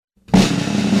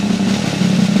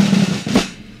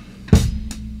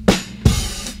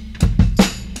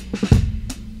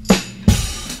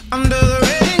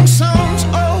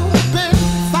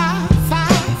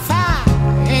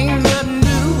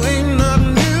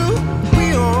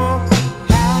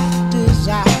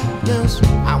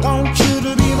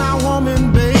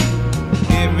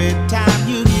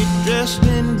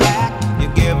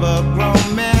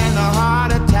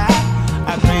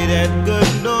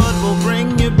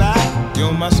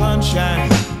sunshine.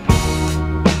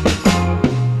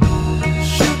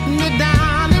 Shooting me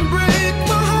down and break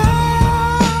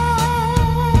my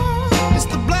heart. It's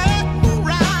the black moon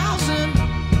rising.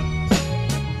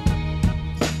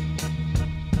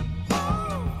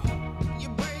 Oh, you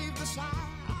brave the side,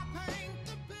 I paint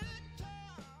the picture.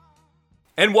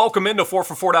 And welcome into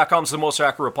 4for4.com's The Most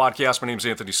Accurate Podcast. My name is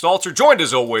Anthony Stalter, joined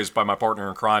as always by my partner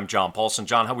in crime, John Paulson.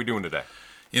 John, how are we doing today?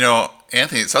 You know,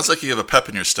 Anthony, it sounds like you have a pep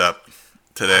in your step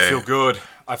today. I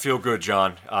feel good,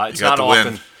 John. It's you got not the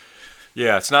often. win.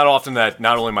 Yeah, it's not often that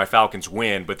not only my Falcons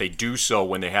win, but they do so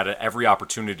when they had every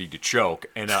opportunity to choke.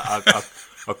 And a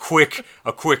quick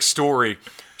story.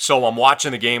 So I'm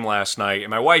watching the game last night, and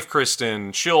my wife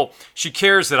Kristen, she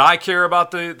cares that I care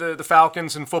about the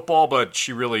Falcons and football, but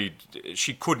she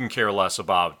couldn't care less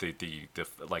about the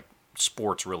like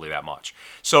sports really that much.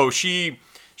 So she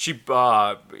took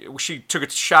a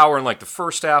shower in like the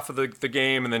first half of the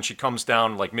game, and then she comes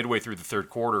down like midway through the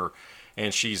third quarter,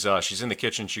 and she's in the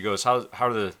kitchen. She goes, how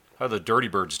are the Dirty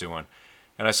Birds doing?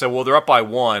 And I said, well, they're up by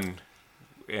 1,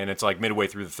 and it's like midway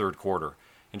through the third quarter.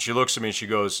 And she looks at me and she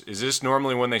goes, is this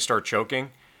normally when they start choking?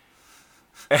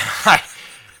 And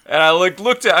I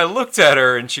looked at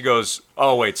her and she goes,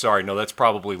 oh wait, sorry, no, that's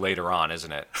probably later on,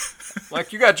 isn't it?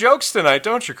 Like, you got jokes tonight,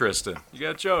 don't you, Kristen? You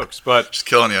got jokes, but Just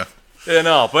killing you. yeah,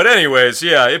 no, but anyways,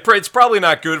 yeah, it's probably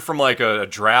not good from like a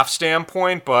draft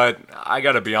standpoint, but I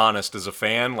got to be honest, as a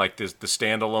fan, like the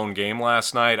standalone game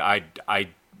last night, I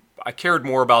cared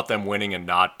more about them winning and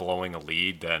not blowing a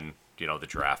lead than the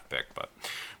draft pick. But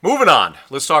moving on,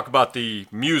 let's talk about the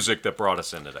music that brought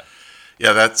us in today.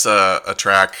 Yeah, that's a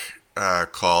track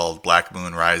called Black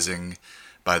Moon Rising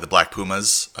by the Black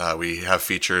Pumas. We have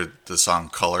featured the song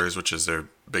Colors, which is their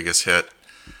biggest hit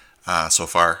so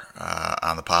far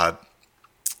on the pod.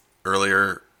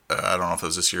 Earlier, I don't know if it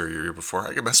was this year or the year before.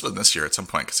 I guess it was this year at some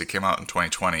point because it came out in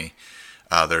 2020.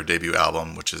 Their debut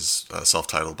album, which is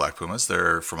self-titled Black Pumas.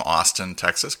 They're from Austin,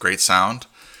 Texas. Great sound.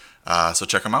 So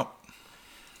check them out.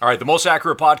 All right, the Most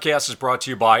Accurate Podcast is brought to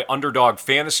you by Underdog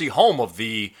Fantasy, home of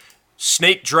the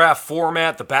snake draft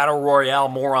format, the Battle Royale.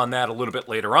 More on that a little bit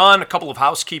later on. A couple of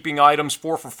housekeeping items.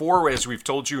 4for4, as we've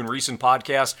told you in recent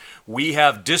podcasts, we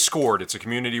have Discord. It's a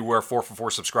community where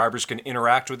 4for4 subscribers can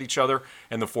interact with each other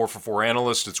and the 4for4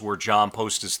 analyst. It's where John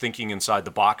posts his Thinking Inside the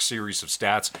Box series of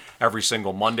stats every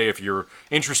single Monday. If you're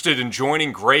interested in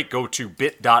joining, great. Go to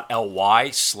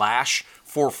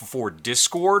bit.ly/4for4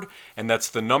 Discord, and that's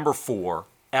the number 4.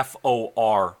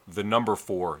 FOR, the number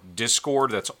 4,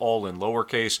 Discord. That's all in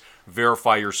lowercase.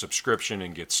 Verify your subscription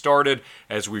and get started.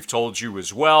 As we've told you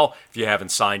as well, if you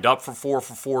haven't signed up for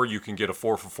 4for4, you can get a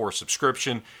 4for4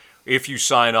 subscription. If you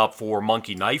sign up for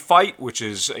Monkey Knife Fight, which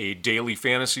is a daily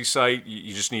fantasy site,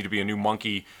 you just need to be a new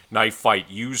Monkey Knife Fight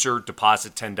user.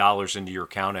 Deposit $10 into your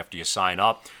account after you sign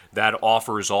up. That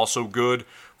offer is also good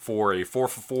for a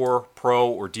 4for4 Pro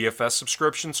or DFS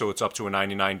subscription, so it's up to a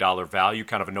 $99 value,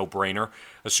 kind of a no-brainer,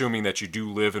 assuming that you do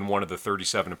live in one of the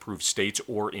 37 approved states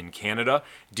or in Canada.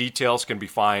 Details can be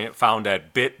found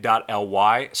at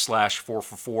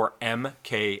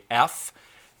bit.ly/4for4MKF.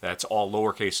 That's all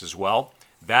lowercase as well.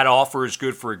 That offer is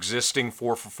good for existing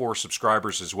 4for4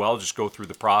 subscribers as well. Just go through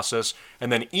the process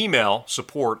and then email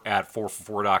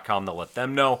support@4for4.com to let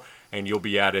them know, and you'll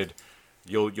be added.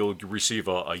 You'll receive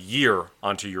a year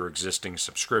onto your existing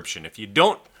subscription. If you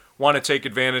don't want to take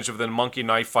advantage of the Monkey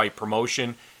Knife Fight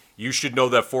promotion, you should know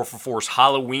that 4for4's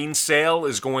Halloween sale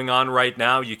is going on right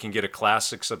now. You can get a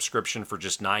classic subscription for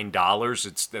just $9.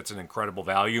 That's an incredible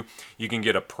value. You can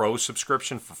get a pro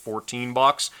subscription for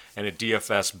 $14 and a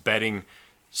DFS betting.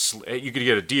 You could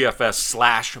get a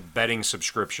DFS/betting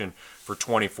subscription for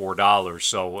 $24.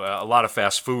 So a lot of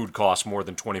fast food costs more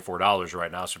than $24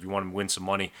 right now. So if you want to win some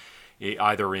money,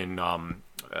 either in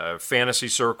fantasy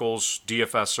circles,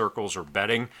 DFS circles, or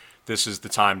betting, this is the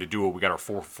time to do it. We got our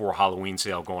 4for4 Halloween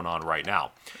sale going on right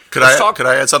now. Could I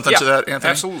add something to that,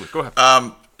 Anthony? Absolutely. Go ahead.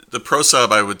 The Pro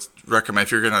Sub, I would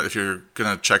recommend if you're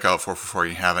gonna check out 4for4 and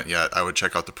you haven't yet, I would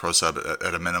check out the Pro Sub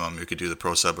at a minimum. You could do the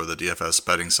Pro Sub or the DFS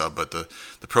betting sub, but the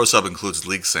Pro Sub includes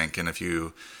League Sync, and if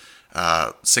you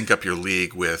sync up your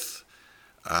league with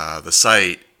the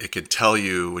site, it can tell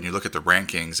you when you look at the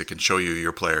rankings, it can show you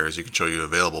your players, you can show you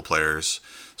available players,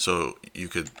 so you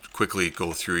could quickly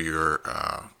go through your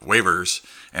waivers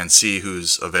and see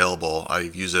who's available. I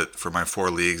use it for my 4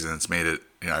 leagues, and it's made it.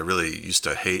 I really used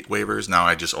to hate waivers. Now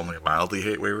I just only mildly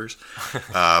hate waivers,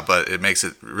 but it makes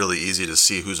it really easy to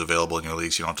see who's available in your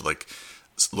leagues. You don't have to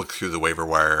look through the waiver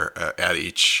wire at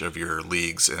each of your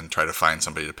leagues and try to find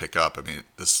somebody to pick up. I mean,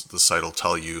 the site will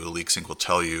tell you, the League Sync will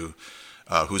tell you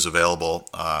who's available.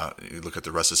 You look at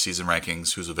the rest of the season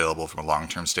rankings, who's available from a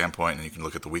long-term standpoint, and you can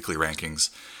look at the weekly rankings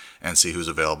and see who's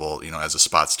available, as a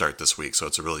spot start this week. So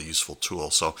it's a really useful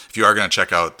tool. So if you are going to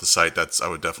check out the site, I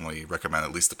would definitely recommend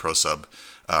at least the Pro Sub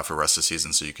for rest of the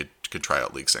season, so you could try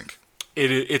out League Sync.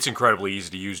 It's incredibly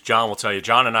easy to use. John will tell you.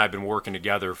 John and I have been working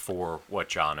together for what,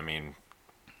 John?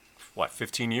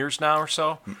 15 years now or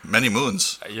so? Many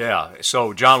moons. Yeah.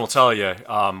 So John will tell you,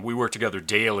 we work together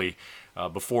daily.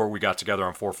 Before we got together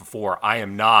on 4 for 4, I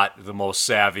am not the most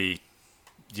savvy,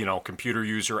 computer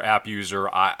user, app user.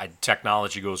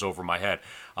 Technology goes over my head.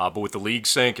 But with the League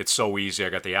Sync, it's so easy. I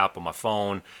got the app on my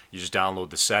phone. You just download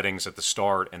the settings at the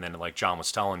start, and then, like John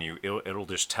was telling you, it'll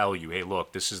just tell you, hey,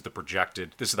 look, this is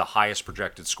the highest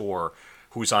projected score.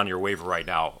 Who's on your waiver right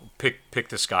now? Pick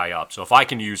this guy up. So if I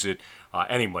can use it,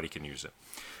 anybody can use it.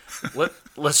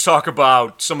 Let's talk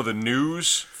about some of the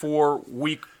news for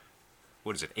week.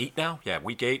 What is it, 8 now? Yeah,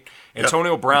 week 8.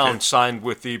 Antonio Brown signed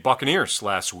with the Buccaneers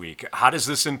last week. How does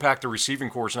this impact the receiving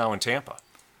corps now in Tampa?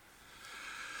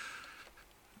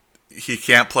 He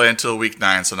can't play until week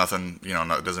 9, so nothing,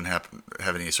 doesn't have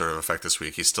any sort of effect this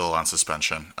week. He's still on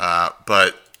suspension.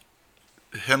 But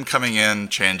him coming in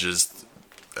changes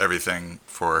everything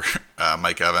for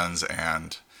Mike Evans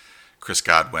and Chris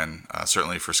Godwin,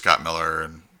 certainly for Scott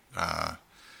Miller,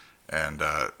 and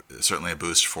certainly a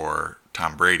boost for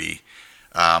Tom Brady.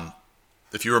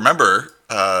 If you remember,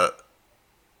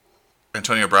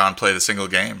 Antonio Brown played a single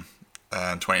game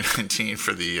in 2019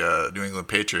 for the New England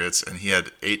Patriots, and he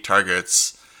had 8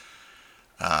 targets,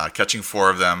 catching 4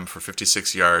 of them for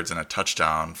 56 yards and a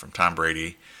touchdown from Tom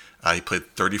Brady. He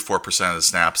played 34% of the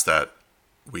snaps that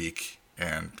week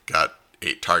and got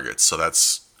 8 targets, so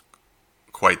that's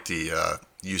quite the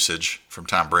usage from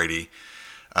Tom Brady.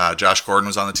 Josh Gordon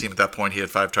was on the team at that point. He had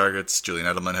 5 targets. Julian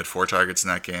Edelman had 4 targets in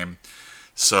that game.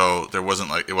 So it wasn't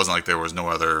like there was no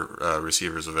other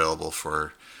receivers available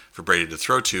for Brady to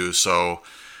throw to. So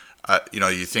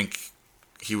you think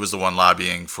he was the one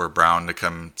lobbying for Brown to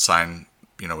come sign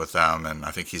with them, and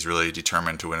I think he's really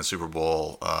determined to win a Super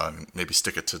Bowl. Maybe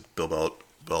stick it to Bill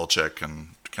Belichick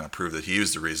and kind of prove that he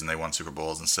was the reason they won Super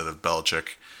Bowls instead of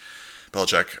Belichick.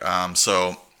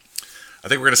 So I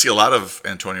think we're going to see a lot of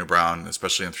Antonio Brown,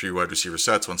 especially in 3 wide receiver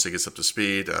sets once he gets up to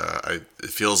speed. It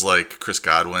feels like Chris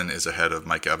Godwin is ahead of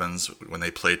Mike Evans. When they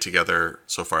played together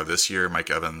so far this year, Mike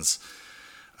Evans'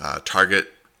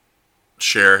 target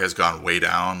share has gone way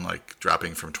down, like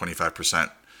dropping from 25%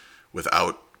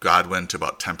 without Godwin to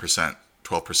about 10%,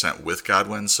 12% with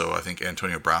Godwin. So I think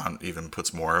Antonio Brown even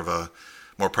puts more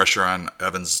pressure on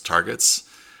Evans' targets.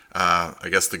 I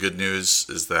guess the good news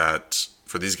is that,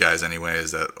 for these guys anyway,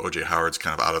 is that O.J. Howard's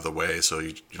kind of out of the way, so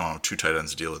you don't have 2 tight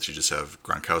ends to deal with. You just have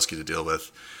Gronkowski to deal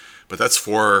with. But that's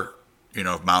 4,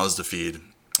 mouths to feed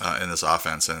in this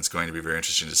offense, and it's going to be very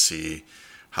interesting to see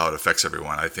how it affects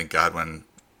everyone. I think Godwin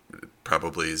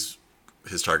probably his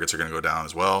targets are going to go down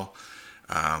as well.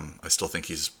 I still think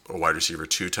he's a wide receiver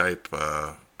 2 type,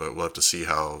 but we'll have to see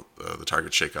how the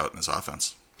targets shake out in this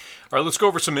offense. All right, let's go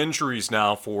over some injuries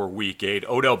now for Week 8.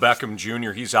 Odell Beckham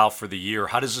Jr., he's out for the year.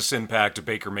 How does this impact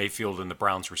Baker Mayfield and the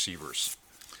Browns receivers?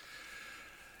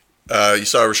 You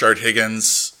saw Rashard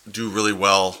Higgins do really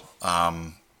well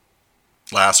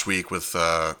last week with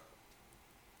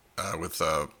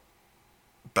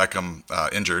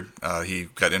Beckham injured. He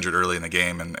got injured early in the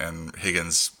game, and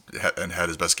Higgins had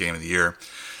his best game of the year.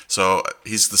 So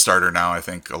he's the starter now, I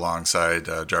think, alongside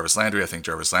Jarvis Landry. I think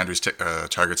Jarvis Landry's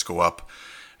targets go up.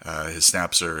 His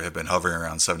snaps have been hovering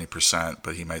around 70%,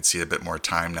 but he might see a bit more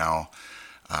time now.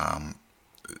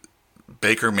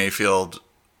 Baker Mayfield,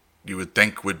 you would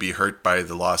think, would be hurt by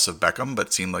the loss of Beckham, but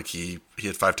it seemed like he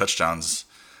had 5 touchdowns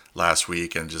last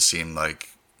week, and just seemed like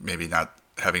maybe not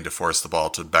having to force the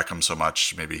ball to Beckham so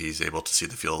much. Maybe he's able to see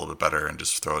the field a little bit better and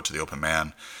just throw it to the open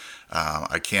man.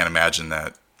 I can't imagine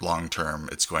that long term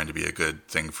it's going to be a good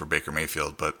thing for Baker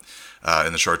Mayfield, but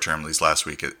in the short term, at least last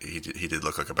week, he did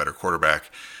look like a better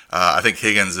quarterback. I think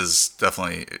Higgins is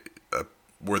definitely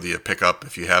worthy of pickup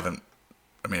if you haven't.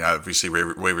 I mean, obviously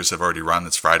waivers have already run.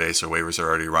 It's Friday, so waivers are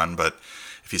already run. But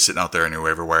if he's sitting out there in your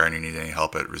waiver wire and you need any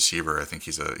help at receiver, I think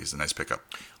he's a nice pickup.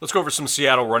 Let's go over some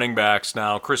Seattle running backs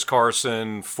now. Chris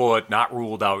Carson, foot, not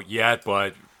ruled out yet,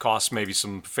 but cost maybe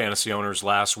some fantasy owners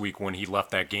last week when he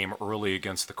left that game early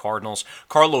against the Cardinals.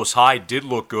 Carlos Hyde did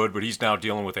look good, but he's now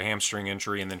dealing with a hamstring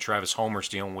injury, and then Travis Homer's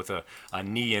dealing with a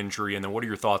knee injury. And then what are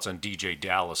your thoughts on DJ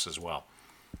Dallas as well?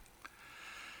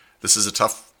 This is a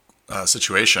tough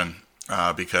situation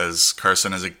because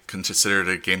Carson is considered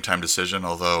a game-time decision,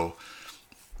 although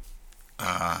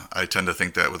I tend to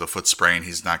think that with a foot sprain,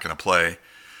 he's not going to play.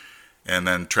 And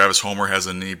then Travis Homer has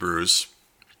a knee bruise.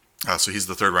 So he's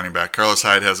the third running back. Carlos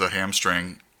Hyde has a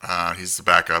hamstring. He's the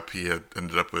backup. He had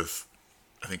ended up with,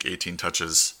 I think, 18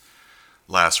 touches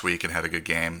last week and had a good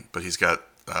game, but he's got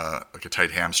like a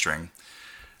tight hamstring.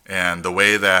 And the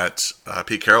way that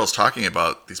Pete Carroll's talking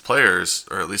about these players,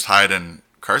 or at least Hyde and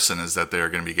Carson, is that they're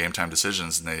going to be game time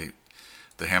decisions, and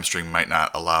the hamstring might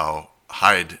not allow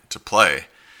Hyde to play.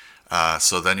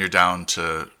 So then you're down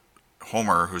to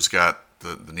Homer, who's got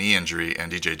the knee injury,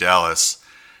 and DJ Dallas.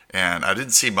 And I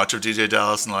didn't see much of DJ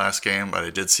Dallas in the last game, but I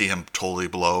did see him totally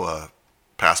blow a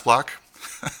pass block.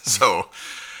 So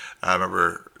I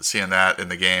remember seeing that in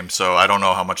the game. So I don't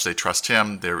know how much they trust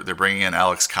him. They're bringing in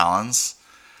Alex Collins.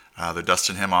 They're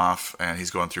dusting him off, and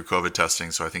he's going through COVID testing,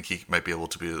 so I think he might be able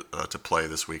to play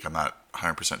this week. I'm not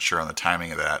 100% sure on the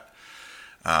timing of that.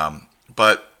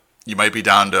 But you might be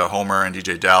down to Homer and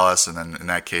DJ Dallas, and then in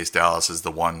that case, Dallas is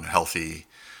the one healthy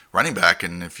running back.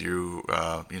 And if you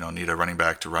need a running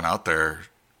back to run out there,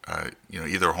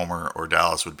 either Homer or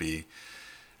Dallas would be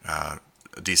a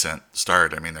decent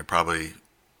start. I mean, they're probably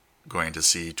going to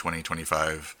see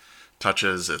 20-25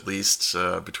 touches at least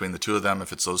between the two of them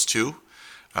if it's those two.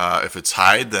 If it's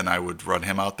Hyde, then I would run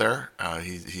him out there.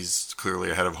 He's clearly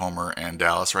ahead of Homer and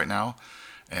Dallas right now.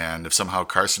 And if somehow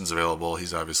Carson's available,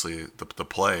 he's obviously the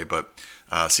play. But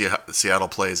Seattle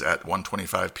plays at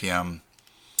 1:25 p.m.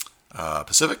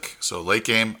 Pacific, so late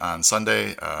game on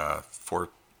Sunday. I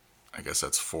guess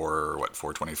that's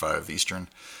 4:25 Eastern.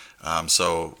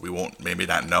 So we won't maybe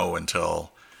not know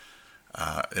until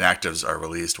inactives are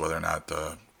released whether or not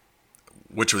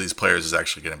which of these players is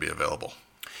actually going to be available.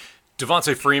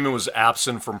 Devonta Freeman was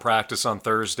absent from practice on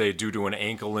Thursday due to an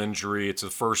ankle injury. It's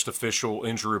the first official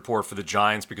injury report for the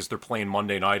Giants because they're playing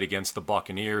Monday night against the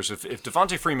Buccaneers. If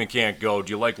Devonta Freeman can't go,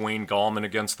 do you like Wayne Gallman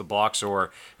against the Bucs,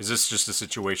 or is this just a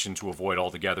situation to avoid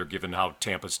altogether given how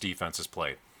Tampa's defense has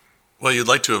played? Well, you'd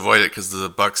like to avoid it because the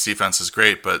Bucs defense is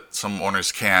great, but some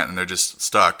owners can't, and they're just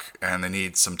stuck, and they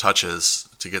need some touches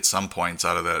to get some points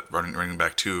out of that running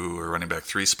back 2 or running back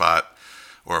 3 spot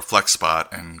or a flex spot.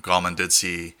 And Gallman did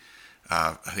see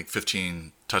I think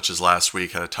 15 touches last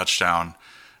week, had a touchdown,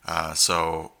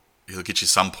 so he'll get you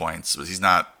some points. But he's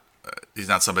not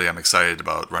somebody I'm excited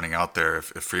about running out there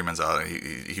if Freeman's out.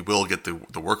 He will get the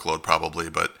workload probably,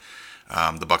 but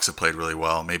the Bucs have played really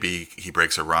well. Maybe he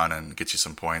breaks a run and gets you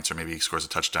some points, or maybe he scores a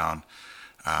touchdown,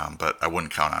 but I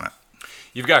wouldn't count on it.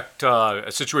 You've got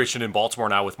a situation in Baltimore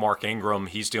now with Mark Ingram.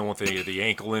 He's dealing with the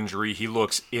ankle injury. He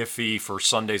looks iffy for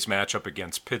Sunday's matchup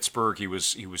against Pittsburgh. He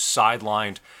was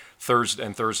sidelined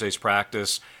Thursday's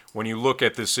practice. When you look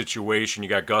at this situation, you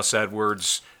got Gus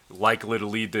Edwards likely to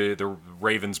lead the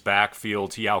Ravens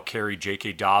backfield. He outcarried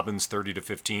J.K. Dobbins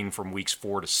 30-15 from weeks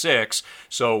 4 to 6.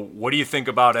 So what do you think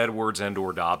about Edwards and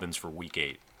or Dobbins for week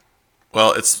 8?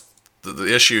 Well, it's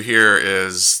the issue here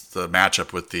is the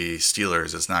matchup with the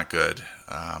Steelers is not good.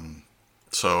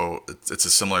 So it's a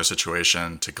similar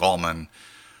situation to Gallman.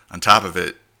 On top of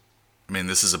it, I mean,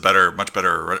 this is a much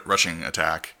better rushing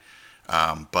attack.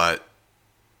 But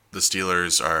the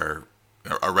Steelers are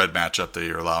a red matchup. They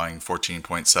are allowing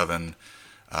 14.7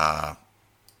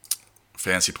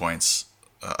 fantasy points,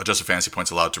 adjusted fantasy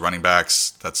points allowed to running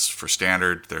backs. That's for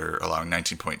standard. They're allowing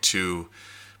 19.2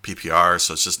 PPR,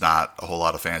 so it's just not a whole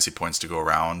lot of fantasy points to go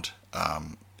around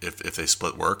if they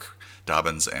split work,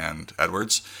 Dobbins and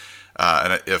Edwards.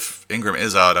 And if Ingram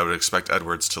is out, I would expect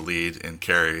Edwards to lead in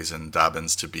carries and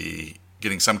Dobbins to be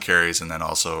getting some carries and then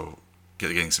also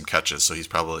getting some catches. So he's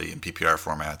probably in PPR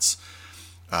formats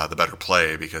the better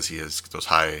play because he has those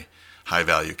high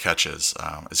value catches.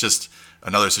 It's just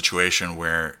another situation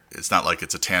where it's not like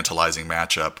it's a tantalizing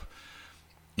matchup,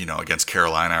 against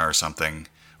Carolina or something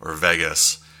or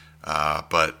Vegas,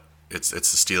 but it's the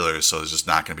Steelers, so there's just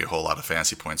not going to be a whole lot of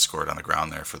fantasy points scored on the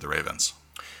ground there for the Ravens.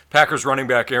 Packers running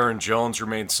back Aaron Jones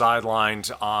remained sidelined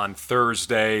on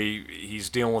Thursday. He's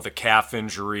dealing with a calf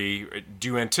injury. Do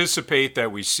you anticipate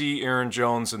that we see Aaron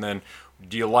Jones, and then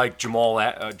do you like Jamal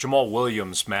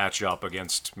Williams' matchup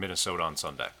against Minnesota on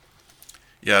Sunday?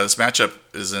 Yeah, this matchup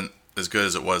isn't as good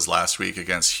as it was last week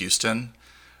against Houston,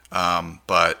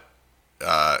 but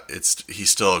he's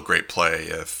still a great play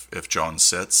if Jones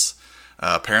sits.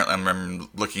 Apparently, I'm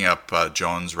looking up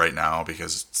Jones right now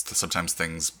because sometimes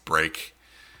things break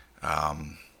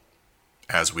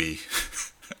as we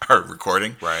are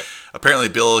recording. Right. Apparently,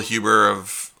 Bill Huber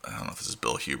I don't know if this is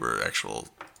Bill Huber,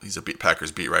 he's a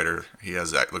Packers beat writer.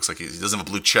 Looks like he doesn't have a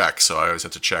blue check, so I always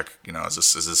have to check,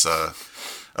 is this a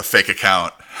fake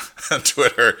account on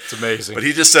Twitter? It's amazing. But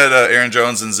he just said Aaron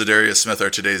Jones and Zadarius Smith are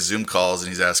today's Zoom calls, and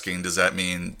he's asking, does that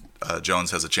mean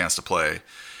Jones has a chance to play?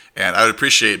 And I would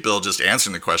appreciate Bill just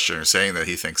answering the question or saying that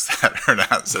he thinks that or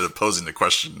not, instead of posing the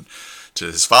question to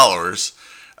his followers.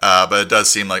 But it does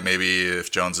seem like maybe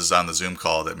if Jones is on the Zoom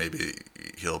call, that maybe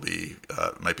he'll be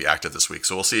might be active this week.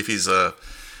 So we'll see if he's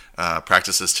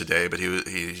practices today. But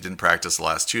he didn't practice the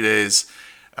last 2 days.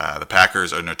 The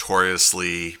Packers are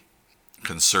notoriously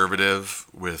conservative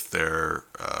with their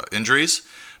injuries.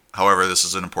 However, this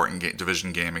is an important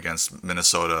division game against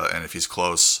Minnesota, and if he's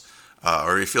close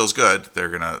or he feels good,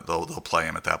 they'll play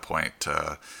him at that point.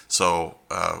 So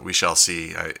we shall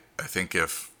see. I think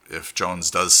if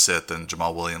Jones does sit, then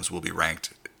Jamal Williams will be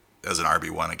ranked as an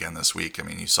RB1 again this week. I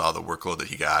mean, you saw the workload that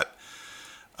he got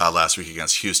last week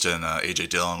against Houston. A.J.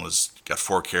 Dillon got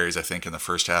 4 carries, I think, in the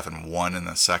first half and 1 in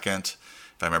the second,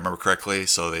 if I remember correctly.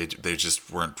 So they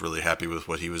just weren't really happy with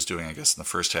what he was doing, I guess, in the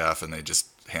first half, and they just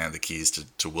handed the keys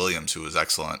to Williams, who was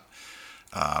excellent.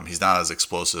 He's not as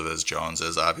explosive as Jones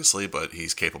is, obviously, but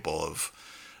he's capable of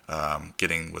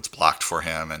getting what's blocked for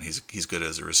him, and he's good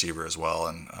as a receiver as well,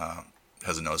 and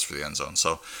has a nose for the end zone.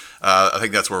 So I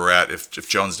think that's where we're at. If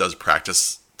Jones does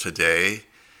practice today,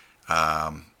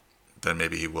 then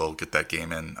maybe he will get that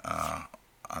game in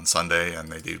on Sunday, and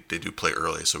they do play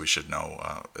early, so we should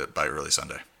know by early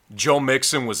Sunday. Joe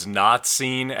Mixon was not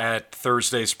seen at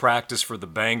Thursday's practice for the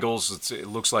Bengals. It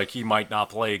looks like he might not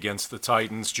play against the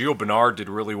Titans. Gio Bernard did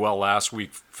really well last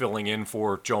week filling in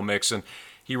for Joe Mixon.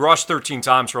 He rushed 13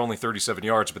 times for only 37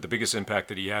 yards, but the biggest impact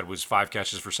that he had was 5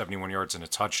 catches for 71 yards and a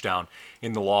touchdown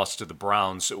in the loss to the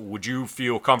Browns. Would you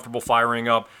feel comfortable firing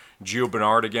up Gio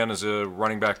Bernard again as a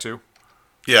running back too?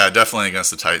 Yeah, definitely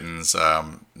against the Titans.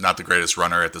 Not the greatest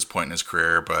runner at this point in his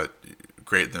career, but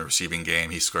great in the receiving game.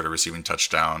 He scored a receiving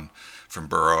touchdown from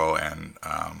Burrow, and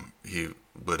he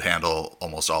would handle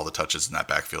almost all the touches in that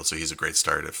backfield. So he's a great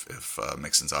start if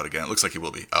Mixon's out again. It looks like he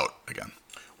will be out again.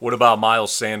 What about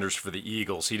Miles Sanders for the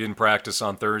Eagles? He didn't practice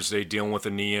on Thursday, dealing with a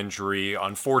knee injury.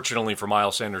 Unfortunately for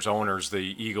Miles Sanders owners,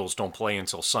 the Eagles don't play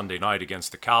until Sunday night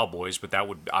against the Cowboys, but that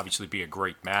would obviously be a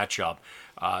great matchup.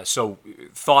 So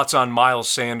thoughts on Miles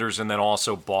Sanders and then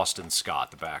also Boston Scott,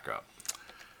 the backup?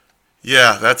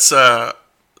 Yeah, that's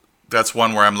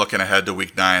one where I'm looking ahead to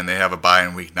Week 9. They have a bye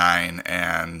in Week 9,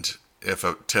 and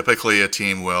typically a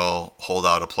team will hold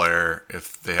out a player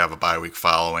if they have a bye week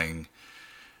following,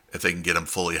 if they can get him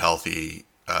fully healthy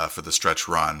for the stretch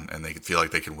run, and they feel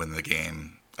like they can win the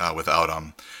game without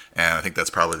him. And I think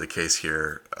that's probably the case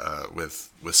here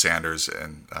with Sanders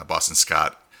and Boston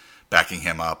Scott backing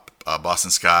him up.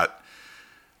 Boston Scott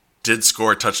did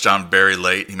score a touchdown very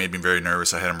late. He made me very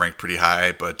nervous. I had him ranked pretty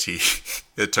high, but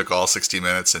it took all 60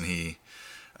 minutes, and he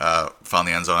found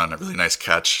the end zone on a really nice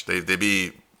catch. It'd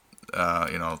be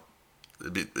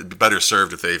better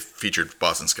served if they featured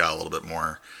Boston Scott a little bit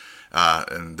more.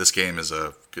 And this game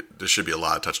there should be a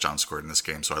lot of touchdowns scored in this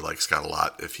game, so I like Scott a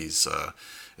lot if he's the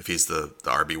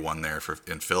RB1 there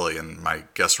in Philly. And my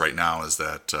guess right now is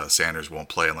that Sanders won't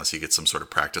play unless he gets some sort of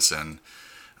practice in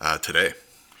today.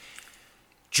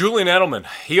 Julian Edelman,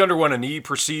 he underwent a knee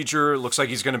procedure. Looks like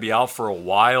he's going to be out for a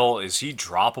while. Is he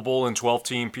droppable in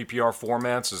 12-team PPR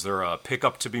formats? Is there a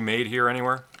pickup to be made here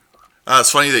anywhere?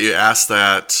 It's funny that you asked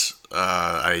that.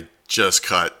 I just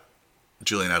cut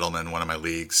Julian Edelman in one of my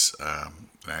leagues. I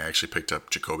actually picked up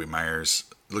Jacoby Myers.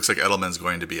 It looks like Edelman's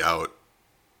going to be out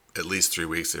at least 3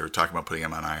 weeks. They were talking about putting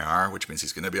him on IR, which means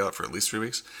he's going to be out for at least 3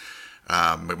 weeks.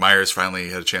 McMyers finally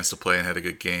had a chance to play and had a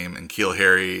good game. And N'Keal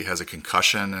Harry has a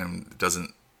concussion and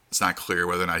it's not clear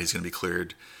whether or not he's going to be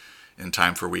cleared in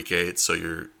time for Week 8. So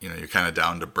you're kind of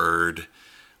down to Bird,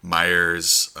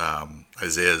 Myers,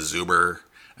 Isaiah Zuber.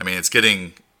 I mean, it's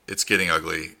getting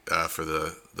ugly for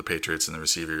the Patriots in the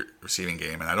receiving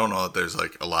game, and I don't know that there's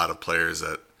like a lot of players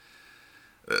that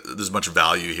there's much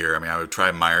value here. I mean, I would try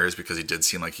Myers because he did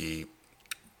seem like he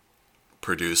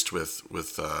produced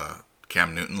with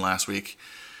Cam Newton last week.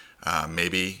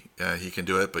 Maybe he can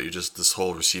do it, but this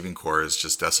whole receiving core is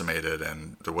just decimated,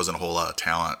 and there wasn't a whole lot of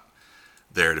talent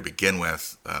there to begin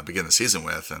the season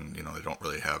with, and they don't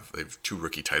really have. They have 2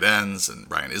 rookie tight ends, and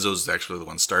Ryan Izzo's actually the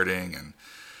one starting, and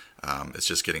it's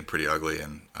just getting pretty ugly.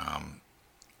 And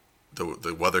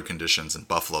the weather conditions in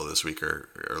Buffalo this week are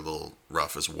a little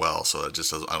rough as well. So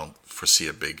I don't foresee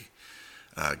a big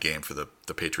game for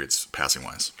the Patriots passing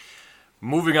wise.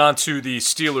 Moving on to the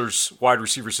Steelers wide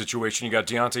receiver situation, you got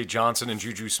Deontay Johnson and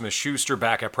Juju Smith-Schuster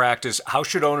back at practice. How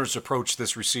should owners approach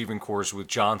this receiving course with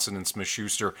Johnson and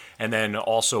Smith-Schuster, and then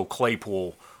also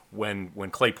Claypool when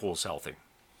Claypool's healthy,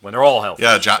 when they're all healthy?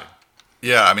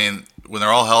 Yeah, I mean, when they're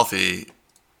all healthy,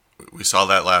 we saw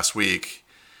that last week.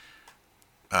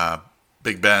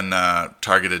 Big Ben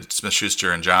targeted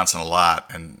Smith-Schuster and Johnson a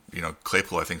lot, and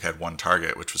Claypool I think had 1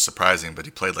 target, which was surprising, but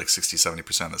he played like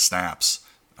 60-70% of the snaps.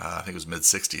 I think it was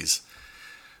mid-60s.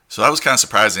 So that was kind of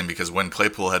surprising because when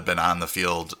Claypool had been on the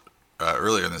field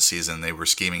earlier in the season, they were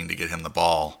scheming to get him the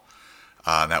ball.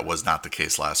 And that was not the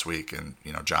case last week. And,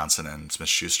 Johnson and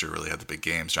Smith-Schuster really had the big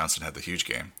games. Johnson had the huge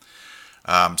game.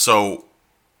 So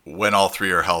when all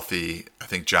three are healthy, I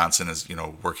think Johnson is,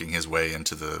 working his way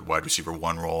into the wide receiver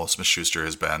 1 role. Smith-Schuster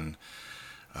has been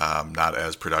not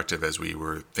as productive as we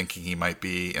were thinking he might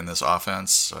be in this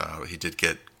offense. He did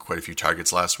get quite a few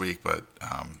targets last week, but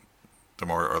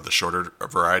the shorter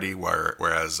variety,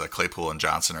 whereas Claypool and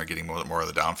Johnson are getting more of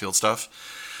the downfield stuff.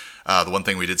 The one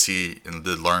thing we did see and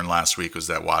did learn last week was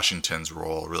that Washington's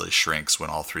role really shrinks when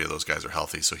all three of those guys are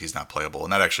healthy, so he's not playable.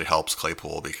 And that actually helps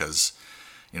Claypool because,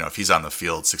 if he's on the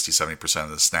field 60-70% of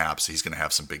the snaps, he's going to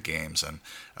have some big games. And,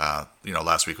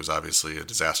 last week was obviously a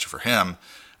disaster for him,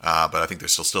 but I think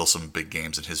there's still some big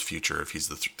games in his future if he's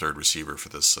the third receiver for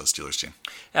this Steelers team.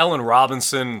 Allen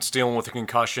Robinson's dealing with a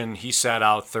concussion. He sat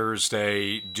out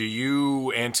Thursday. Do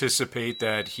you anticipate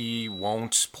that he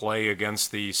won't play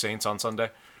against the Saints on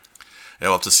Sunday? Yeah,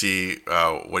 we'll have to see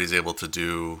what he's able to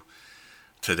do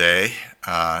today.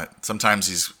 Sometimes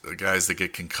these guys that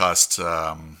get concussed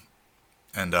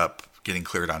end up getting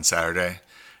cleared on Saturday,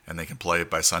 and they can play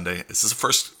by Sunday. This is the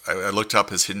first. I looked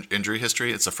up his injury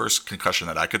history. It's the first concussion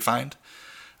that I could find,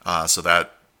 so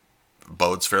that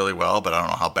bodes fairly well. But I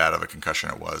don't know how bad of a concussion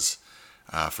it was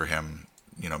for him.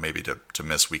 Maybe to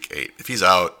miss Week 8. If he's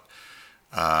out,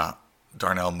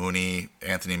 Darnell Mooney,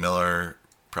 Anthony Miller,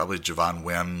 probably Javon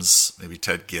Wims, maybe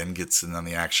Ted Ginn gets in on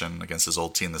the action against his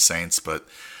old team, the Saints. But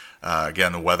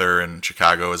again, the weather in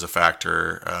Chicago is a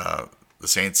factor. The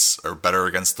Saints are better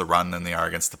against the run than they are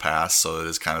against the pass, so it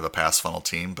is kind of a pass funnel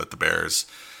team. But the Bears'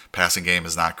 passing game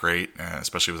is not great,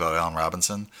 especially without Allen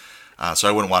Robinson. So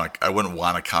I wouldn't want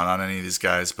to count on any of these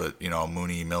guys. But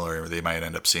Mooney, Miller, they might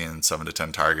end up seeing 7 to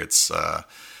 10 targets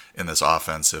in this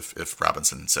offense if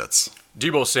Robinson sits.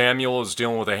 Deebo Samuel is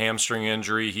dealing with a hamstring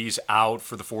injury. He's out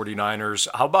for the 49ers.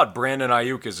 How about Brandon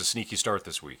Aiyuk as a sneaky start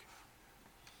this week?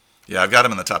 Yeah, I've got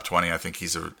him in the top 20. I think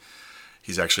he's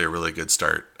actually a really good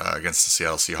start against the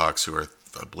Seattle Seahawks, who are,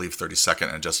 I believe, 32nd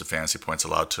in adjusted fantasy points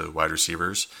allowed to wide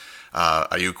receivers.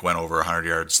 Aiyuk went over 100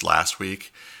 yards last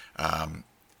week.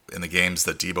 In the games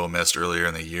that Deebo missed earlier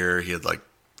in the year, he had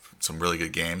some really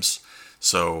good games.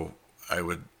 So I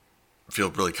would feel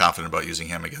really confident about using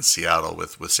him against Seattle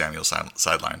with Samuel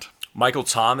sidelined. Michael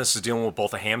Thomas is dealing with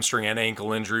both a hamstring and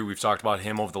ankle injury. We've talked about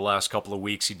him over the last couple of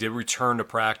weeks. He did return to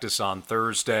practice on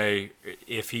Thursday.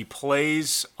 If he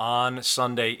plays on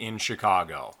Sunday in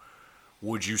Chicago,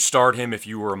 would you start him if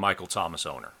you were a Michael Thomas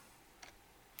owner?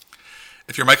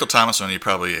 If you're a Michael Thomas owner, you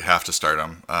probably have to start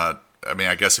him.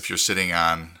 I guess if you're sitting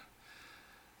on,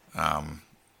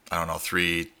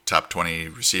 3 top 20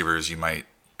 receivers, you might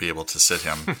be able to sit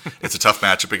him. It's a tough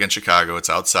matchup against Chicago. It's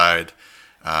outside.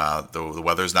 The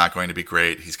weather's not going to be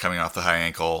great. He's coming off the high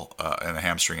ankle and a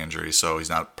hamstring injury, so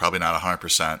he's probably not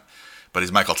 100%. But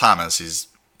he's Michael Thomas.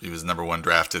 He was the number 1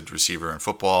 drafted receiver in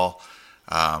football.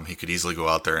 He could easily go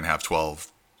out there and have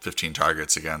 12, 15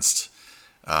 targets against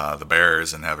the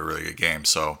Bears and have a really good game.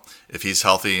 So if he's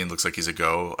healthy and looks like he's a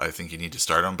go, I think you need to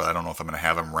start him. But I don't know if I'm going to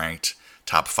have him ranked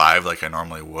top 5 like I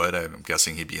normally would. I'm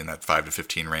guessing he'd be in that 5 to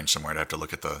 15 range somewhere. I'd have to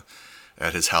look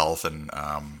at his health and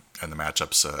the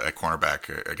matchups at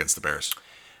cornerback against the Bears.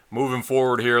 Moving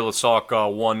forward here, let's talk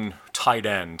one tight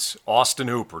end. Austin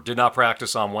Hooper did not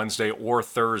practice on Wednesday or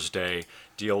Thursday.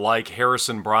 Do you like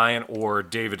Harrison Bryant or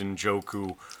David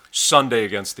Njoku Sunday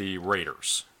against the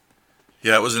Raiders?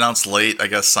 Yeah, it was announced late, I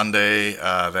guess, Sunday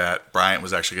that Bryant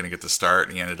was actually going to get the start,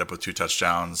 and he ended up with 2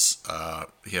 touchdowns.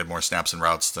 He had more snaps and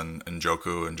routes than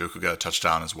Njoku. Njoku got a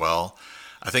touchdown as well.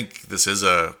 I think this is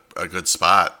a good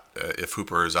spot if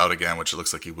Hooper is out again, which it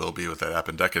looks like he will be with that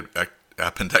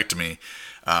appendectomy.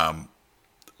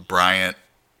 Bryant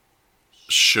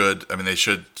they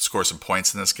should score some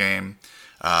points in this game.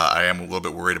 I am a little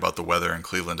bit worried about the weather in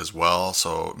Cleveland as well,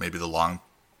 so maybe the long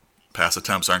pass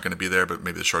attempts aren't going to be there, but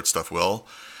maybe the short stuff will.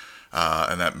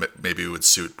 And that maybe would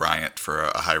suit Bryant for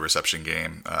a high reception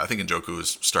game. I think Njoku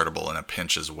is startable in a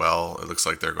pinch as well. It looks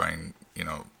like they're going,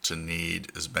 to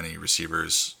need as many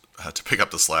receivers to pick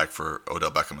up the slack for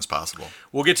Odell Beckham as possible.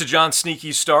 We'll get to John's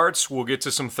sneaky starts. We'll get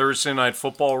to some Thursday Night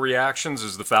Football reactions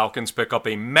as the Falcons pick up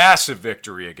a massive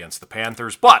victory against the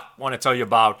Panthers. But I want to tell you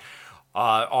about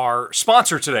our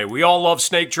sponsor today. We all love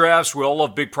snake drafts. We all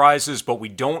love big prizes, but we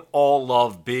don't all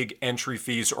love big entry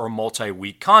fees or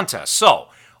multi-week contests. So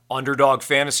Underdog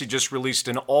Fantasy just released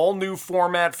an all-new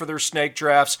format for their snake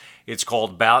drafts. It's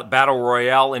called Battle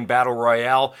Royale. In Battle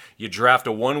Royale, you draft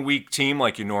a one-week team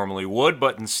like you normally would,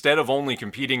 but instead of only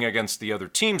competing against the other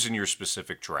teams in your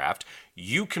specific draft,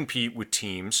 you compete with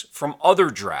teams from other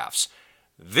drafts.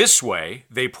 This way,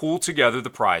 they pool together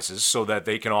the prizes so that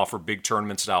they can offer big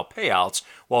tournament-style payouts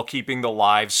while keeping the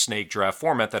live snake draft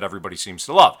format that everybody seems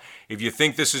to love. If you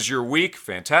think this is your week,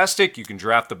 fantastic. You can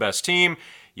draft the best team.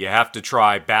 You have to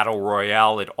try Battle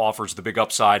Royale. It offers the big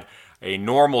upside a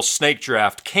normal snake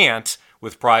draft can't,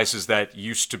 with prizes that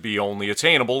used to be only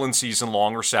attainable in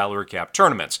season-long or salary cap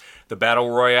tournaments. The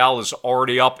Battle Royale is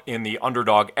already up in the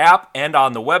Underdog app and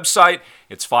on the website.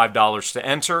 It's $5 to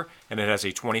enter, and it has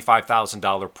a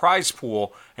 $25,000 prize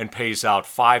pool and pays out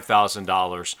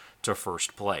 $5,000 to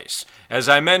first place. As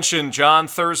I mentioned, John,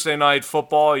 Thursday night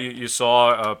football, you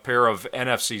saw a pair of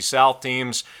NFC South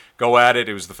teams go at it.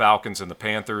 It was the Falcons and the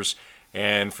Panthers.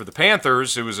 And for the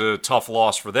Panthers, it was a tough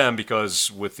loss for them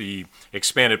because with the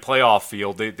expanded playoff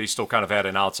field, they still kind of had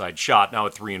an outside shot. Now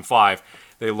at 3-5,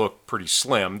 they look pretty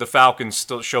slim. The Falcons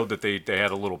still showed that they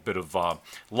had a little bit of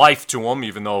life to them,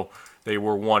 even though they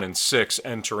were 1-6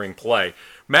 entering play.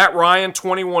 Matt Ryan,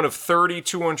 21 of 30,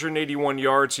 281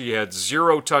 yards. He had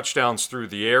 0 touchdowns through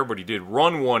the air, but he did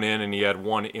run one in, and he had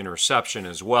 1 interception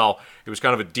as well. It was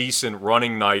kind of a decent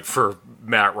running night for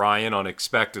Matt Ryan,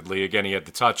 unexpectedly. Again, he had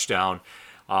the touchdown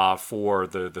for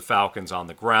the Falcons on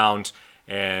the ground,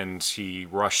 and he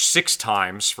rushed 6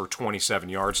 times for 27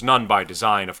 yards, none by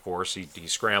design, of course. He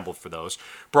scrambled for those.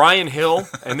 Brian Hill,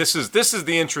 and this is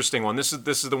the interesting one. This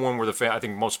is the one where I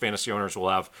think most fantasy owners will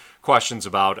have questions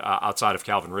about outside of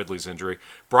Calvin Ridley's injury.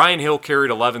 Brian Hill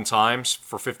carried 11 times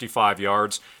for 55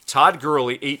 yards. Todd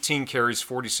Gurley, 18 carries,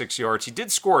 46 yards. He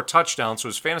did score a touchdown, so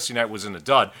his fantasy night was in a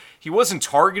dud. He wasn't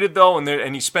targeted, though,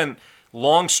 and he spent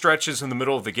long stretches in the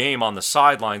middle of the game on the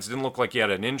sidelines. It didn't look like he had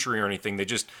an injury or anything.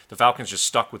 The Falcons just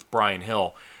stuck with Brian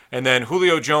Hill. And then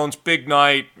Julio Jones, big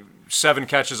night, 7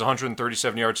 catches,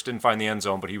 137 yards, didn't find the end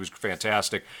zone, but he was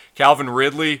fantastic. Calvin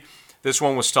Ridley, this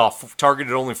one was tough.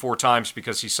 Targeted only 4 times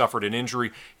because he suffered an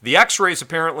injury. The x-rays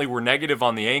apparently were negative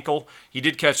on the ankle. He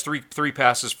did catch three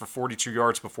passes for 42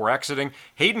 yards before exiting.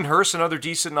 Hayden Hurst, another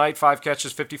decent night, 5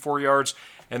 catches, 54 yards.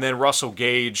 And then Russell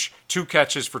Gage, 2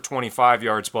 catches for 25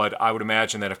 yards, but I would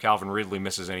imagine that if Calvin Ridley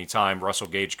misses any time, Russell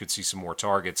Gage could see some more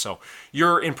targets. So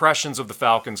your impressions of the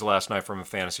Falcons last night from a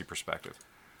fantasy perspective?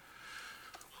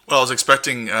 Well, I was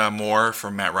expecting more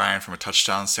from Matt Ryan from a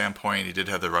touchdown standpoint. He did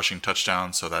have the rushing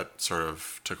touchdown, so that sort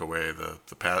of took away the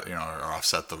or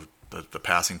offset the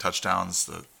passing touchdowns.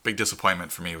 The big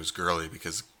disappointment for me was Gurley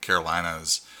because Carolina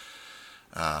is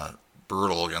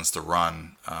brutal against the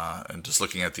run, and just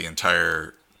looking at the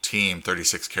entire team,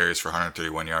 36 carries for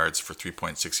 131 yards for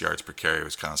 3.6 yards per carry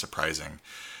was kind of surprising.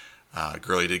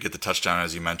 Gurley did get the touchdown,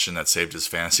 as you mentioned, that saved his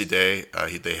fantasy day.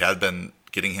 They had been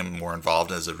getting him more involved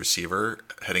as a receiver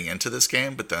heading into this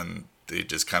game, but then they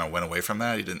just kind of went away from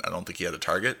that. I don't think he had a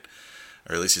target,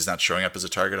 or at least he's not showing up as a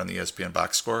target on the ESPN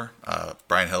box score.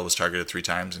 Brian Hill was targeted 3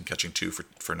 times and catching 2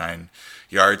 for 9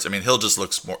 yards. I mean, Hill just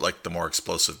looks more like the more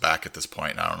explosive back at this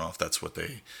point. And I don't know if that's what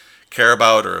they care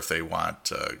about or if they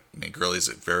want. Gurley's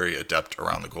very adept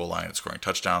around the goal line at scoring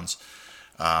touchdowns,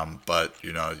 but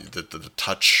the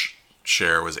touch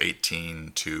share was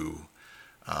 18 to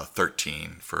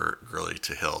 13 for Gurley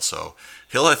to Hill. So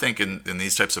Hill, I think, in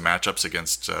these types of matchups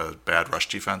against bad rush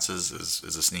defenses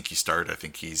is a sneaky start. I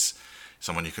think he's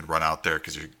someone you could run out there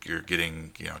because you're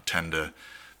getting 10 to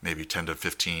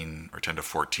 15 or 10 to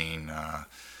 14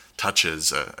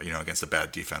 touches against a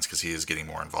bad defense because he is getting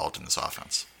more involved in this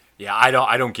offense. Yeah, I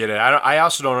don't get it. I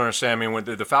also don't understand. I mean, when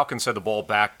the Falcons had the ball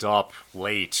backed up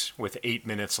late with 8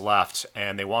 minutes left,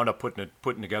 and they wound up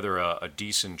putting together a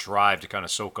decent drive to kind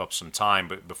of soak up some time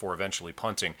before eventually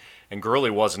punting. And Gurley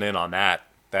wasn't in on that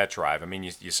drive. I mean,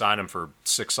 you sign him for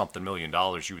 $6-something million.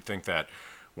 You would think that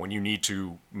when you need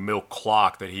to milk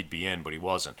clock that he'd be in, but he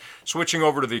wasn't. Switching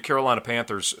over to the Carolina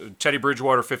Panthers, Teddy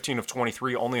Bridgewater, 15 of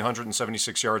 23, only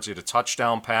 176 yards. He had a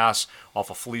touchdown pass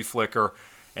off a flea flicker.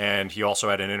 And he also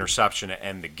had an interception to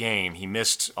end the game. He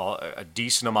missed a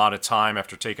decent amount of time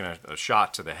after taking a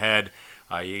shot to the head.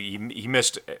 He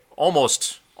missed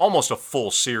almost a full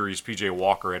series. P.J.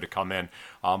 Walker had to come in.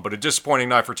 But a disappointing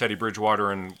night for Teddy Bridgewater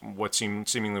and what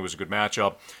seemingly was a good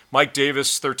matchup. Mike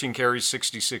Davis, 13 carries,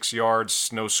 66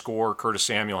 yards, no score. Curtis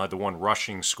Samuel had the one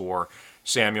rushing score.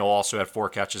 Samuel also had 4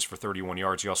 catches for 31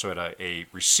 yards. He also had a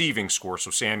receiving score, so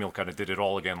Samuel kind of did it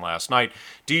all again last night.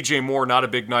 DJ Moore, not a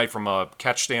big night from a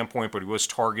catch standpoint, but he was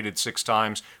targeted 6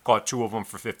 times, caught 2 of them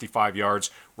for 55 yards.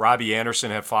 Robbie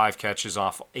Anderson had 5 catches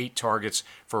off 8 targets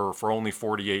for only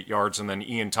 48 yards, and then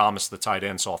Ian Thomas, the tight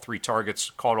end, saw 3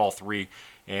 targets, caught all 3,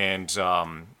 and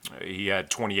he had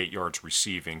 28 yards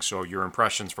receiving. So your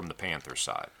impressions from the Panthers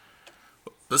side?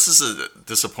 This is a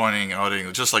disappointing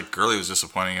outing, just like Gurley was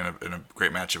disappointing in a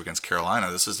great matchup against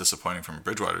Carolina. This is disappointing from a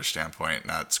Bridgewater standpoint,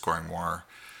 not scoring more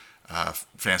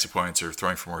fantasy points or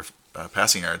throwing for more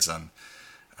passing yards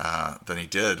than he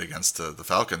did against the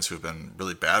Falcons, who've been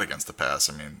really bad against the pass.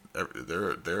 I mean,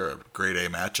 they're a grade A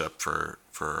matchup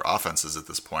for offenses at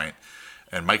this point.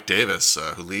 And Mike Davis,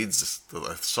 who leads,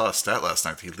 I saw a stat last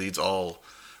night, he leads all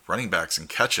running backs in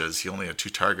catches. He only had 2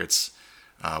 targets,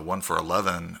 1 for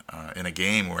 11 in a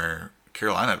game where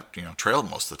Carolina, trailed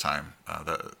most of the time.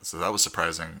 So that was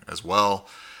surprising as well.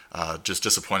 Just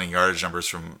disappointing yardage numbers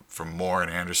from Moore and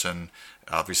Anderson.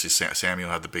 Obviously, Samuel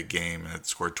had the big game and had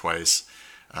scored twice.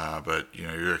 But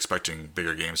you're expecting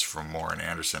bigger games from Moore and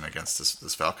Anderson against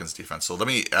this Falcons defense. So let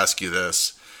me ask you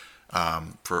this: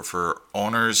 for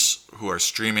owners who are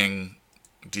streaming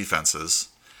defenses,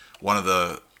 one of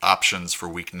the options for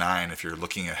Week 9, if you're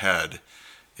looking ahead,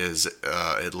 is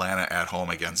Atlanta at home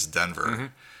against Denver. Mm-hmm.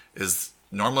 Is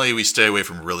normally we stay away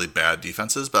from really bad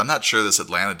defenses, but I'm not sure this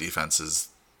Atlanta defense is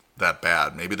that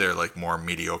bad. Maybe they're like more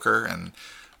mediocre, and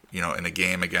in a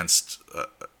game against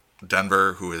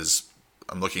Denver, who is,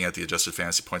 I'm looking at the adjusted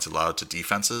fantasy points allowed to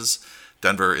defenses,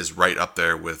 Denver is right up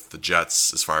there with the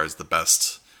Jets as far as the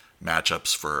best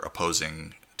matchups for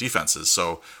opposing defenses.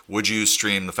 So would you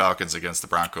stream the Falcons against the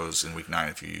Broncos in Week 9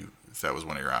 if that was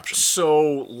one of your options?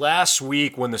 So last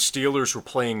week when the Steelers were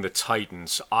playing the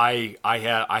Titans, I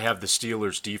have the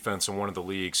Steelers defense in one of the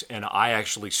leagues, and I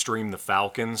actually streamed the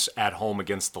Falcons at home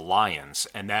against the Lions,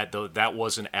 and that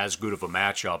wasn't as good of a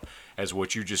matchup as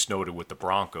what you just noted with the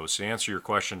Broncos. To answer your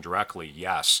question directly,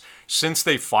 yes. Since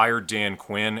they fired Dan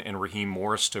Quinn and Raheem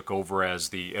Morris took over as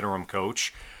the interim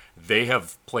coach, they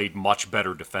have played much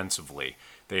better defensively.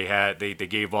 They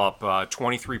gave up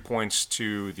 23 points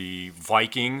to the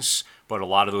Vikings, but a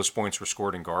lot of those points were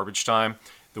scored in garbage time.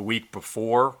 The week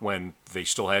before, when they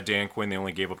still had Dan Quinn, they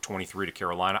only gave up 23 to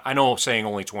Carolina. I know saying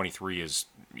only 23 is,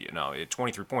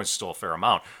 23 points is still a fair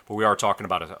amount, but we are talking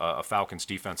about a Falcons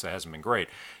defense that hasn't been great.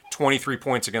 23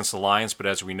 points against the Lions, but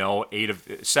as we know,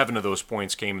 7 of those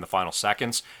points came in the final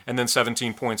seconds, and then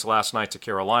 17 points last night to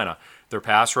Carolina. Their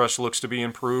pass rush looks to be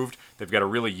improved. They've got a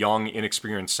really young,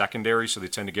 inexperienced secondary, so they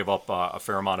tend to give up a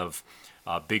fair amount of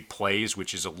big plays,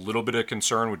 which is a little bit of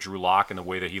concern with Drew Lock and the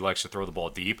way that he likes to throw the ball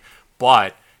deep.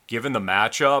 But given the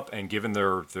matchup and given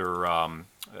their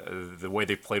the way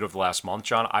they've played over the last month,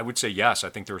 John, I would say yes. I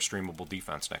think they're a streamable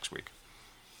defense next week.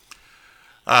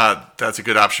 That's a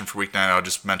good option for Week 9. I'll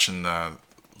just mention the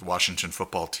Washington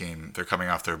football team. They're coming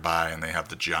off their bye, and they have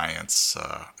the Giants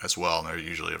as well, and they're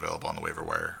usually available on the waiver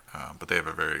wire. But they have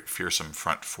a very fearsome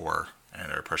front four,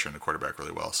 and are pressuring the quarterback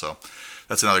really well. So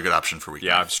that's another good option for Week 9.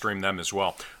 Yeah, I've streamed them as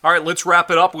well. All right, let's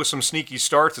wrap it up with some sneaky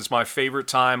starts. It's my favorite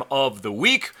time of the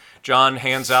week. John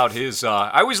hands out his.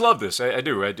 I always love this. I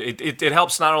do. It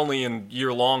helps not only in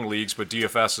year-long leagues but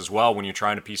DFS as well when you're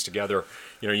trying to piece together.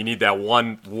 You need that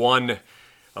one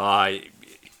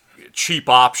cheap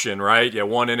option, right? Yeah,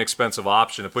 one inexpensive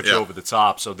option to put you over the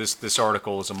top. So this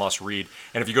article is a must-read.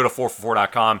 And if you go to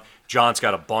 4for4.com, John's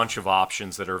got a bunch of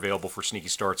options that are available for sneaky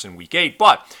starts in Week 8.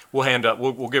 But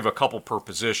we'll give a couple per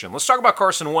position. Let's talk about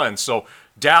Carson Wentz. So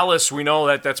Dallas, we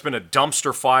know that's been a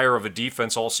dumpster fire of a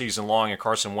defense all season long. And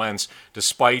Carson Wentz,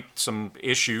 despite some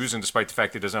issues and despite the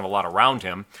fact that he doesn't have a lot around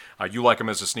him, you like him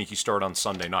as a sneaky start on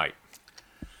Sunday night.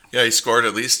 Yeah, he scored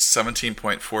at least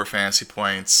 17.4 fantasy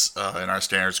points in our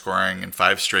standard scoring in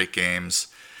 5 straight games.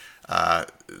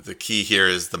 The key here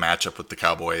is the matchup with the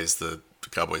Cowboys. The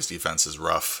Cowboys defense is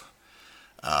rough.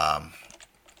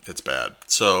 It's bad.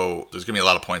 So there's going to be a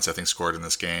lot of points, I think, scored in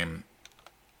this game.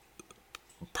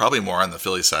 Probably more on the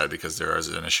Philly side because there is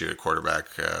an issue at quarterback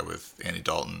with Andy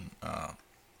Dalton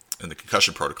in the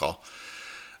concussion protocol.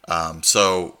 But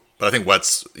I think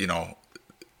Wentz,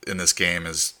 in this game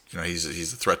is,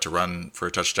 he's a threat to run for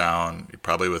a touchdown.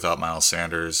 Probably without Miles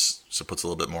Sanders, so puts a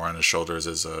little bit more on his shoulders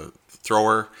as a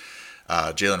thrower.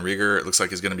 Jalen Reagor, it looks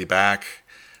like he's going to be back.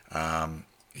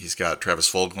 He's got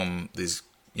Travis Fulgham. These,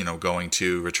 going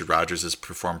to Richard Rodgers has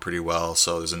performed pretty well,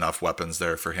 so there's enough weapons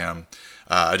there for him.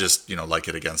 I just, like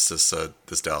it against this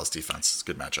Dallas defense. It's a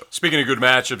good matchup. Speaking of good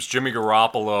matchups, Jimmy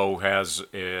Garoppolo has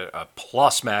a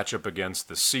plus matchup against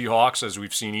the Seahawks, as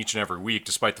we've seen each and every week,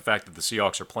 despite the fact that the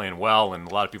Seahawks are playing well, and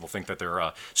a lot of people think that they're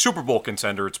a Super Bowl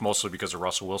contender. It's mostly because of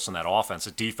Russell Wilson, that offense.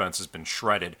 The defense has been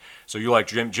shredded. So you like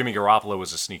Jimmy Garoppolo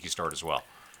as a sneaky start as well.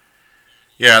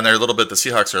 Yeah, and the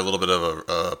Seahawks are a little bit of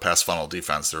a pass funnel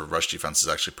defense. Their rush defense is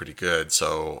actually pretty good.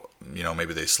 So,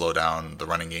 maybe they slow down the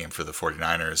running game for the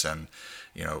 49ers and,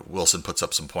 Wilson puts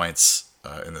up some points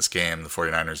in this game. The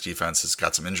 49ers defense has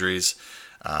got some injuries.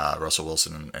 Russell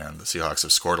Wilson and the Seahawks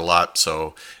have scored a lot.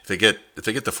 So if they get the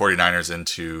 49ers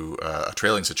into a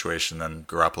trailing situation, then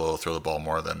Garoppolo will throw the ball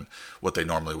more than what they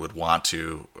normally would want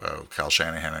to, Kyle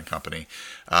Shanahan and company.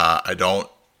 I don't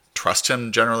trust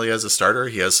him generally as a starter.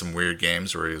 He has some weird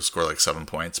games where he'll score like 7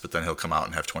 points, but then he'll come out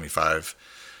and have 25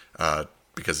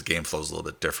 because the game flow is a little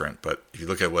bit different. But if you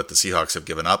look at what the Seahawks have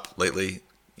given up lately,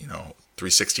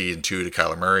 360-2 to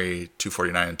Kyler Murray,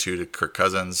 249-2 to Kirk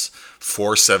Cousins,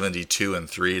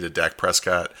 472-3 to Dak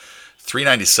Prescott,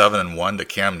 397-1 to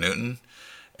Cam Newton,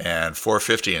 and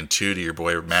 450-2 to your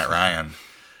boy Matt Ryan.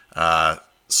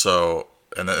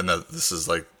 This is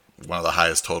like one of the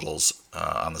highest totals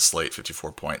on the slate,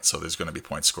 54 points. So there's going to be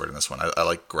points scored in this one. I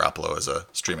like Garoppolo as a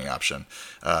streaming option.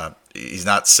 He's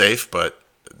not safe, but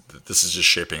this is just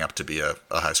shaping up to be a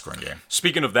high-scoring game.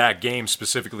 Speaking of that game,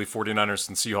 specifically 49ers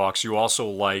and Seahawks, you also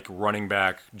like running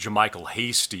back JaMychal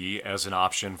Hasty as an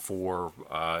option for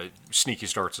sneaky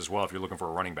starts as well if you're looking for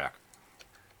a running back.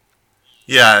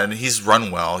 Yeah, and he's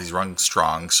run well. He's run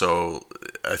strong. So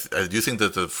I do think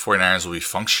that the 49ers will be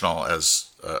functional as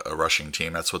a rushing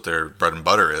team. That's what their bread and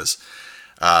butter is.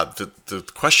 The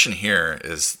question here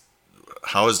is,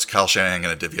 how is Kyle Shanahan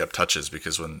going to divvy up touches?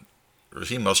 Because when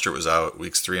Raheem Mostert was out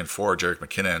weeks 3 and 4, Jerick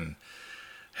McKinnon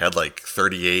had like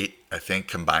 38, I think,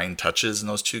 combined touches in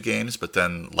those two games. But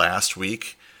then last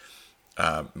week,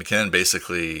 McKinnon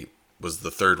basically was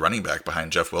the third running back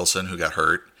behind Jeff Wilson, who got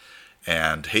hurt,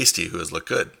 and Hasty, who has looked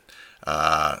good.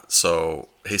 So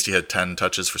Hasty had 10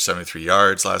 touches for 73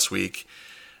 yards last week.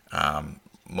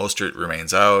 Mostert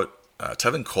remains out.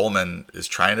 Tevin Coleman is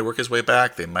trying to work his way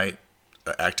back. They might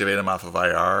activate him off of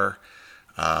IR.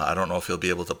 I don't know if he'll be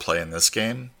able to play in this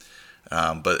game.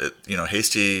 But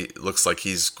Hasty looks like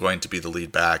he's going to be the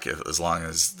lead back as long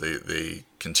as they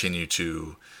continue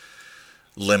to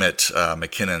limit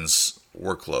McKinnon's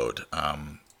workload.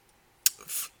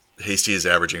 Hasty is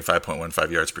averaging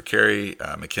 5.15 yards per carry.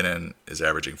 McKinnon is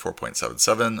averaging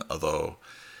 4.77, although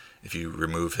if you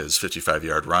remove his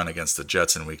 55-yard run against the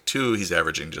Jets in week 2, he's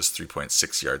averaging just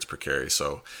 3.6 yards per carry.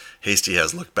 So Hasty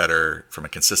has looked better from a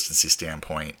consistency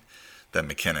standpoint than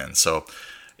McKinnon. So,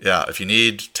 yeah, if you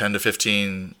need 10 to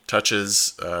 15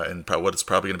 touches in what is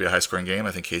probably going to be a high-scoring game,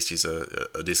 I think Hasty's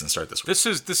a decent start this week.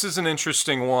 This is an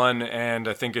interesting one, and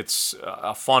I think it's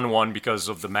a fun one because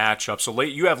of the matchup. So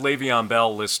you have Le'Veon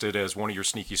Bell listed as one of your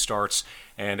sneaky starts,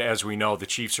 and as we know, the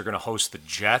Chiefs are going to host the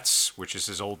Jets, which is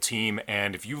his old team.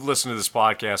 And if you've listened to this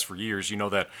podcast for years, you know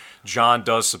that John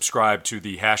does subscribe to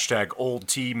the hashtag old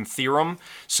team theorem.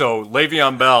 So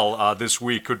Le'Veon Bell this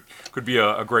week could be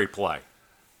a great play.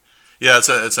 Yeah,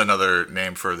 it's another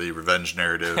name for the revenge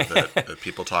narrative that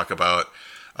people talk about.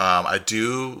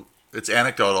 It's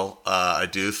anecdotal. I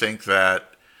do think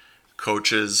that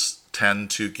coaches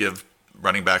tend to give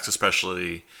running backs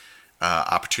especially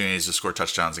opportunities to score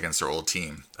touchdowns against their old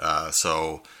team.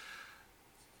 So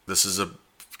this is a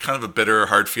kind of a bitter,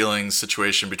 hard feelings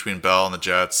situation between Bell and the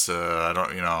Jets. I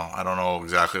don't know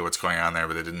exactly what's going on there,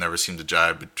 but they never seem to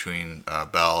jive between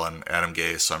Bell and Adam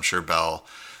Gase. So I'm sure Bell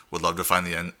would love to find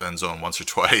the end zone once or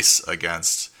twice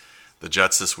against the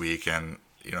Jets this week. And,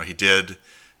 he did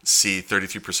see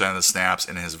 33% of the snaps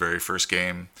in his very first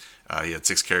game. He had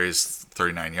 6 carries,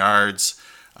 39 yards.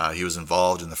 He was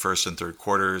involved in the first and third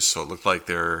quarters, so it looked like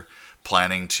they're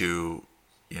planning to,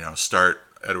 start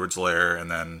Edwards-Helaire and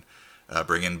then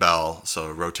bring in Bell, so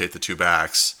rotate the two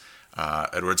backs.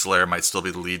 Edwards-Helaire might still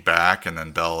be the lead back, and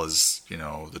then Bell is,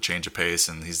 the change of pace,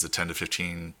 and he's the 10 to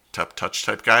 15 touch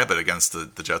type guy. But against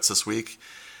the Jets this week,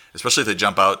 especially if they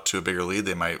jump out to a bigger lead,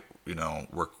 they might,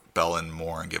 work Bell in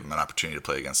more and give him an opportunity to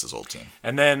play against his old team.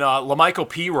 And then LaMichael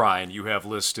Pirine you have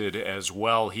listed as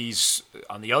well. He's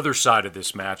on the other side of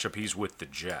this matchup. He's with the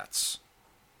Jets.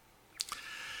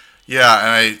 Yeah, and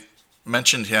I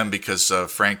mentioned him because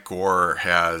Frank Gore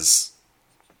has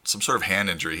some sort of hand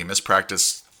injury. He missed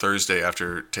practice Thursday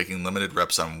after taking limited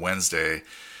reps on Wednesday.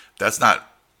 That's not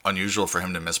unusual for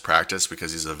him to miss practice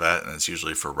because he's a vet and it's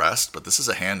usually for rest, but this is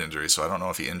a hand injury, so I don't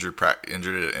know if he injured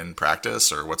it in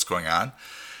practice or what's going on.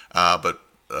 But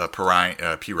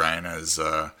Pirine is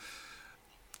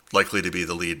likely to be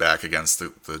the lead back against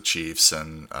the Chiefs,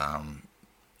 and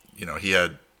he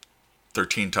had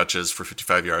 13 touches for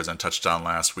 55 yards on touchdown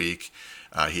last week.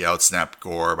 He outsnapped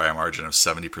Gore by a margin of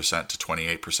 70% to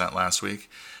 28% last week.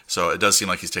 So it does seem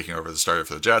like he's taking over the starter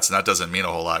for the Jets, and that doesn't mean a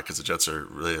whole lot because the Jets are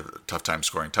really a tough time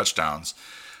scoring touchdowns.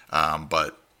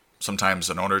 But sometimes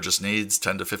an owner just needs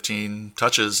 10 to 15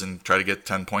 touches and try to get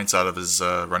 10 points out of his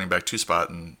running back 2 spot,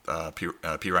 and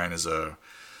Pirine is a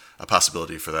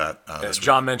possibility for that. As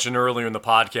John mentioned earlier in the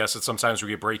podcast that sometimes we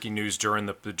get breaking news during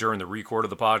the record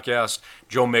of the podcast.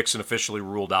 Joe Mixon officially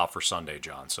ruled out for Sunday,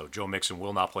 John. So Joe Mixon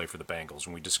will not play for the Bengals.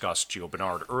 And we discussed Gio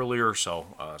Bernard earlier, so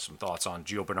some thoughts on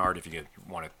Gio Bernard if you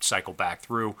want to cycle back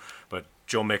through. But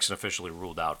Joe Mixon officially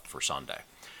ruled out for Sunday.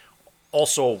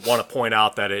 Also want to point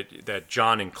out that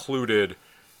John included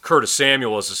Curtis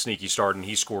Samuel as a sneaky start, and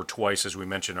he scored twice, as we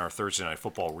mentioned in our Thursday Night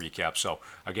Football recap. So,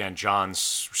 again, John's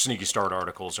sneaky start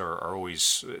articles are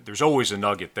always, there's always a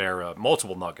nugget there,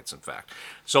 multiple nuggets, in fact.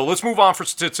 So let's move on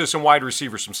to some wide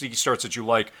receivers, some sneaky starts that you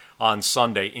like on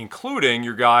Sunday, including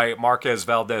your guy Marquez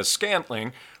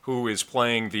Valdez-Scantling, who is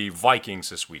playing the Vikings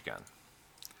this weekend.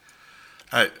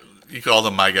 You called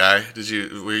him my guy.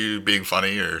 Were you being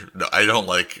funny or no? I don't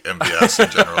like MVS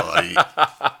in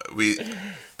general.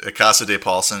 At Casa de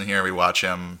Paulson here, we watch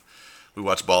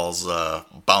balls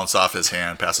bounce off his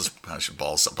hand.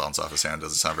 Balls bounce off his hand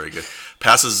doesn't sound very good.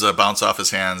 Passes bounce off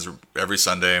his hands every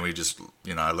Sunday, and we just,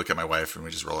 I look at my wife and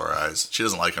we just roll our eyes. She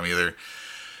doesn't like him either.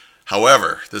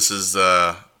 However, this is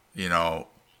the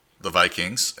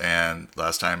Vikings, and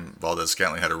last time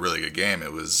Valdez-Scantling had a really good game.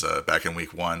 It was back in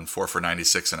Week 1, 4 for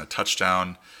 96 and a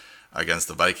touchdown against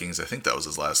the Vikings. I think that was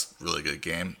his last really good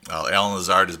game. Alan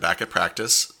Lazard is back at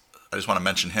practice. I just want to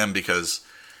mention him because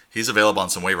he's available on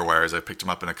some waiver wires. I picked him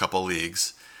up in a couple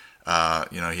leagues.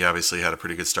 He obviously had a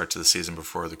pretty good start to the season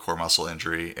before the core muscle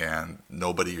injury, and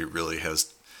nobody really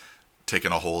has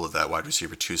taken a hold of that wide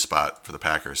receiver 2 spot for the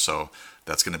Packers. So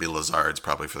that's going to be Lazard's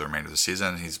probably for the remainder of the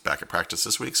season. He's back at practice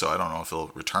this week, so I don't know if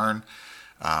he'll return.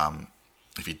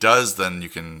 If he does, then you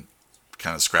can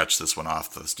kind of scratch this one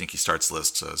off the sneaky starts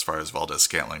list as far as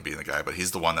Valdez-Scantling being the guy. But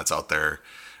he's the one that's out there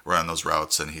running those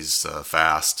routes, and he's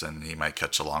fast, and he might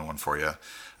catch a long one for you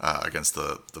against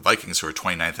the Vikings, who are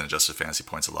 29th in adjusted fantasy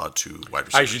points allowed to wide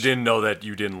receivers. I actually didn't know that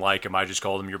you didn't like him. I just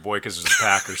called him your boy because it's the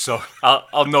Packers, so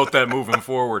I'll note that moving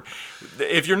forward.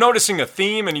 If you're noticing a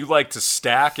theme and you like to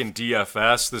stack in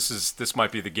DFS, this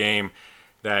might be the game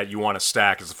that you want to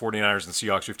stack as the 49ers and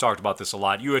Seahawks. We've talked about this a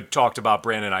lot. You had talked about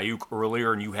Brandon Aiyuk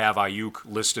earlier, and you have Aiyuk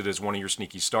listed as one of your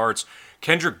sneaky starts.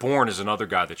 Kendrick Bourne is another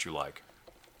guy that you like.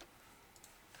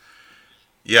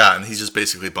 Yeah, and he's just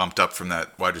basically bumped up from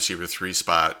that wide receiver 3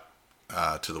 spot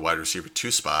to the wide receiver 2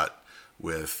 spot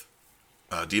with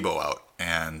Deebo out.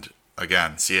 And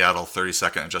again, Seattle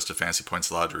 32nd adjusted fantasy points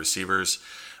allowed to receivers.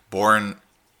 Bourne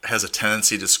has a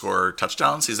tendency to score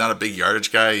touchdowns. He's not a big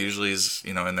yardage guy. Usually he's,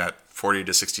 in that 40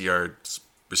 to 60 yards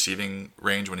receiving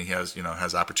range when he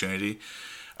has opportunity.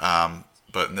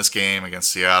 But in this game against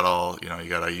Seattle, you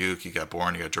got Aiyuk, you got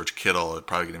Bourne, you got George Kittle. It's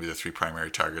probably going to be the 3 primary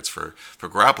targets for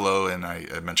Garoppolo. And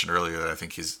I mentioned earlier that I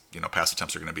think he's, pass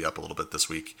attempts are going to be up a little bit this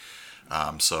week.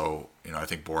 So I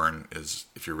think Bourne is,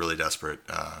 if you're really desperate,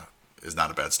 is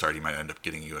not a bad start. He might end up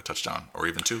getting you a touchdown or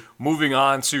even 2. Moving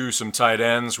on to some tight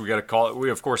ends, we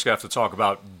of course have to talk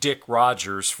about Dick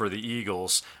Rodgers for the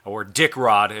Eagles, or Dick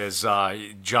Rod, as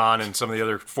John and some of the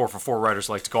other 4for4 writers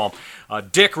like to call him.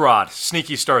 Dick Rod,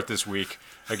 sneaky start this week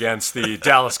against the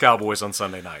Dallas Cowboys on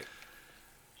Sunday night.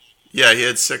 Yeah, he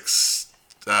had 6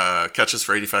 catches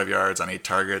for 85 yards on 8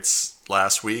 targets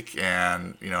last week,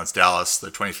 and it's Dallas. They're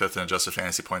 25th in adjusted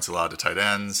fantasy points allowed to tight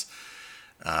ends.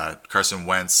 Carson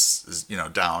Wentz is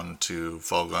down to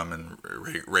Fulgham and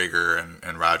Rager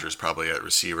and Rodgers probably at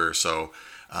receiver, so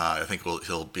I think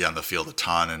he'll be on the field a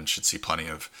ton and should see plenty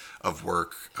of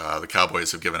work. The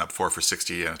Cowboys have given up 4 for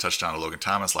 60 and a touchdown to Logan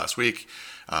Thomas last week,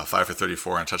 5 for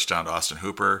 34 and a touchdown to Austin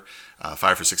Hooper,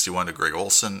 5 for 61 to Greg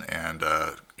Olsen, and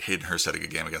Hayden Hurst had a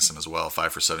good game against him as well,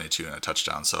 5 for 72 and a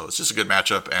touchdown. So it's just a good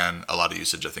matchup and a lot of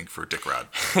usage, I think, for Dick Rod.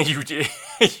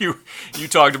 You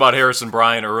talked about Harrison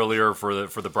Bryant earlier for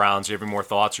the Browns. Do you have any more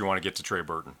thoughts, or you want to get to Trey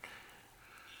Burton?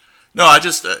 No, I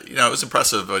just it was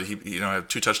impressive. But he had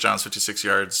 2 touchdowns, 56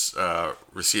 yards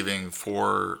receiving,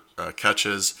 4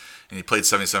 catches, and he played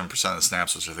 77% of the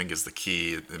snaps, which I think is the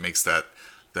key. It makes that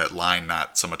line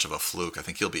not so much of a fluke. I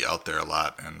think he'll be out there a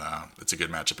lot, and it's a good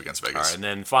matchup against Vegas. All right, and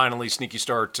then finally, sneaky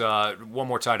start, one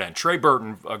more tight end. Trey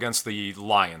Burton against the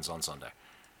Lions on Sunday.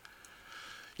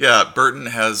 Yeah, Burton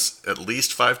has at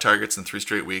least 5 targets in 3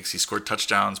 straight weeks. He scored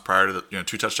touchdowns prior to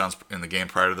 2 touchdowns in the game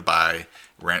prior to the bye,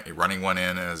 running one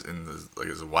as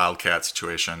a wildcat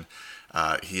situation.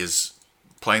 He is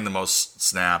playing the most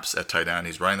snaps at tight end.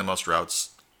 He's running the most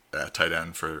routes at tight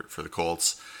end for the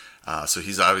Colts. So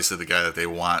he's obviously the guy that they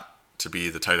want to be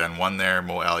the tight end 1 there.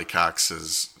 Mo Alley-Cox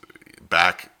is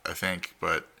back, I think,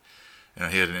 but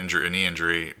he had a knee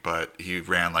injury, but he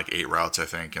ran like 8 routes, I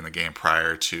think, in the game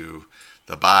prior to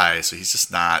the bye. So he's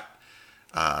just not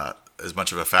as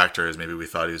much of a factor as maybe we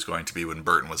thought he was going to be when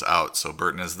Burton was out. So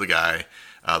Burton is the guy.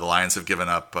 The Lions have given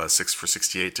up 6 for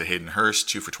 68 to Hayden Hurst,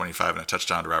 2 for 25 and a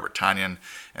touchdown to Robert Tonyan,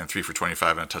 and 3 for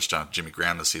 25 and a touchdown to Jimmy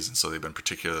Graham this season. So they've been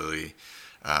particularly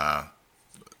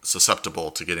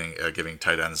susceptible to giving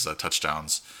tight ends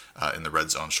touchdowns in the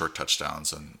red zone, short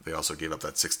touchdowns, and they also gave up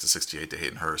that 6 to 68 to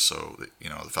Hayden Hurst. So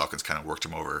the Falcons kind of worked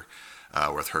him over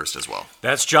with Hurst as well.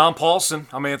 That's John Paulson.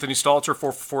 I'm Anthony Stalter,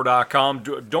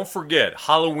 444.com. Don't forget,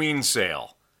 Halloween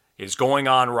sale is going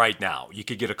on right now. You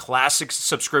could get a classic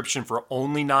subscription for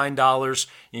only $9.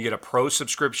 You can get a pro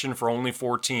subscription for only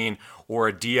 $14, or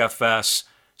a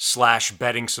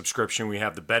DFS/betting subscription. We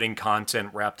have the betting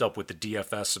content wrapped up with the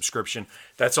DFS subscription.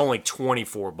 That's only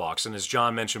 $24. And as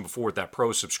John mentioned before, with that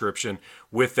pro subscription,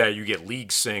 with that you get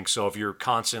league sync. So if you're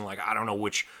constant, like, I don't know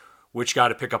which guy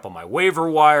to pick up on my waiver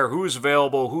wire, who's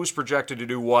available, who's projected to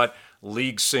do what,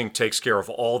 League Sync takes care of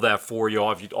all that for you.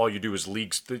 All you do is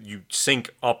you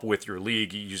sync up with your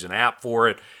league. You use an app for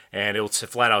it, and it'll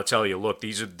flat out tell you, look,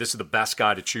 this is the best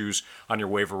guy to choose on your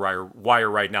waiver wire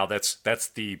right now. That's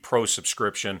the pro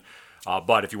subscription.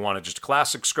 But if you want just a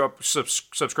classic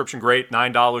subscription, great,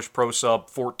 $9 pro sub,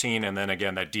 $14, and then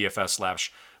again that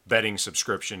DFS/betting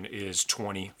subscription is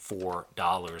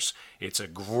 $24. It's a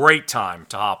great time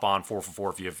to hop on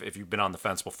 444 if you've been on the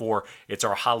fence before. It's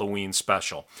our Halloween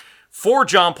special. For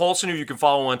John Paulson, who you can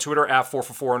follow on Twitter at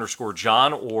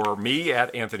 444_John, or me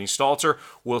at Anthony Stalter.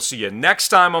 We'll see you next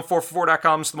time on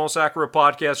 444.com's The Most Accurate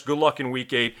Podcast. Good luck in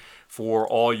Week 8 for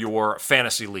all your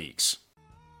fantasy leagues.